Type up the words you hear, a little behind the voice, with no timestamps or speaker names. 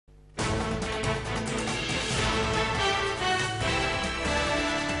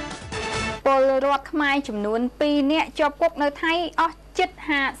ពលរដ្ឋខ្មែរចំនួន2នាក់ជាប់គុកនៅថៃអស់ជិត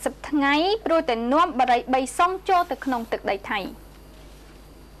50ថ្ងៃព្រោះតែនាំបរិយ3សងចូលទៅក្នុងទឹកដីថៃ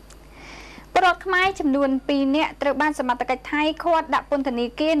ពលរដ្ឋខ្មែរចំនួន2នាក់ត្រូវបានសមត្ថកិច្ចថៃឃាត់ដាក់ពន្ធនា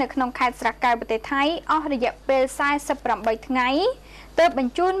គារនៅក្នុងខេត្តស្រះកែវប្រទេសថៃអស់រយៈពេល48ថ្ងៃទើបប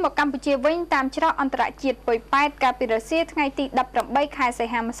ញ្ជូនមកកម្ពុជាវិញតាមច្រកអន្តរជាតិប៉ោយប៉ែតកាលពីរសៀលថ្ងៃទី18ខែសី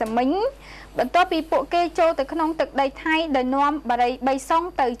ហាម្សិលមិញបន្ទាប់ពីពួកគេចូលទៅក្នុងទឹកដីថៃដោយនាំបរិយ3សង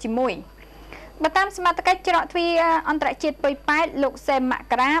ទៅជាមួយបើតាមសមត្ថកិច្ចច្រកទ្វារអន្តរជាតិប៉ោយប៉ែតលោកសេមម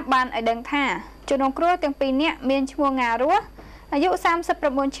ករាបានឲ្យដឹងថាជនរងគ្រោះទាំង2នាក់មានឈ្មោះងារស់អាយុ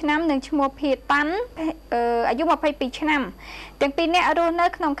39ឆ្នាំនិងឈ្មោះភៀតាន់អាយុ22ឆ្នាំទាំងពីរនាក់រស់នៅ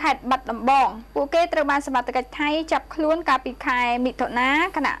ក្នុងខេត្តបាត់ដំបងពួកគេត្រូវបានសមត្ថកិច្ចថៃចាប់ខ្លួនកាលពីខែមិថុនា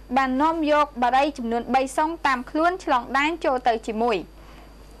ខណៈបាននាំយកបារីចំនួន3សងតាមខ្លួនឆ្លងដែនចូលទៅជាមួយ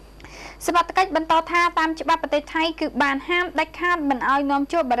សមត្ថកិច្ចបន្តថាតាមច្បាប់ប្រទេសថៃគឺបានហាមដាច់ខាតមិនឲ្យនាំ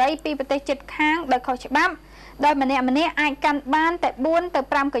ចូលបារីពីប្រទេសជិតខាងដោយខុសច្បាប់ដោយម្នាក់អាចកាន់បានតែ4ទៅ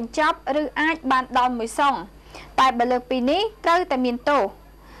5កញ្ចប់ឬអាចបានដល់1សងតែបើលើកពីនេះត្រូវតែមានទោស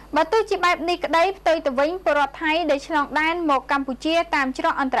បើទោះជាបែបនេះក្តីផ្ទុយទៅវិញពលរដ្ឋថៃដែលឆ្លងដែនមកកម្ពុជាតាមច្រ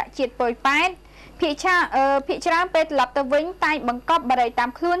កអន្តរជាតិប៉ោយប៉ែតភាគច្រើនពេលត្រឡប់ទៅវិញតែងបង្កប់បារីតាម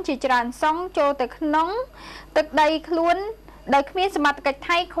ខ្លួនជាច្រើនសងចូលទៅក្នុងទឹកដីខ្លួនដោយគ្មានសមត្ថកិច្ច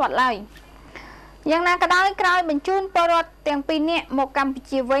ថៃឃាត់ឡើយយ៉ាងណាក៏ដោយក្រោយបញ្ជូនពលរដ្ឋទាំង2នាក់មកកម្ពុ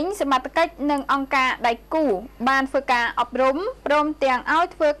ជាវិញសមត្ថកិច្ចនិងអង្គការដៃគូបានធ្វើការអប់រំព្រមទាំងឲ្យ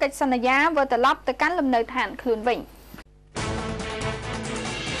ធ្វើកិច្ចសន្យាវិលត្រឡប់ទៅកាន់លំនៅឋានខ្លួនវិញ។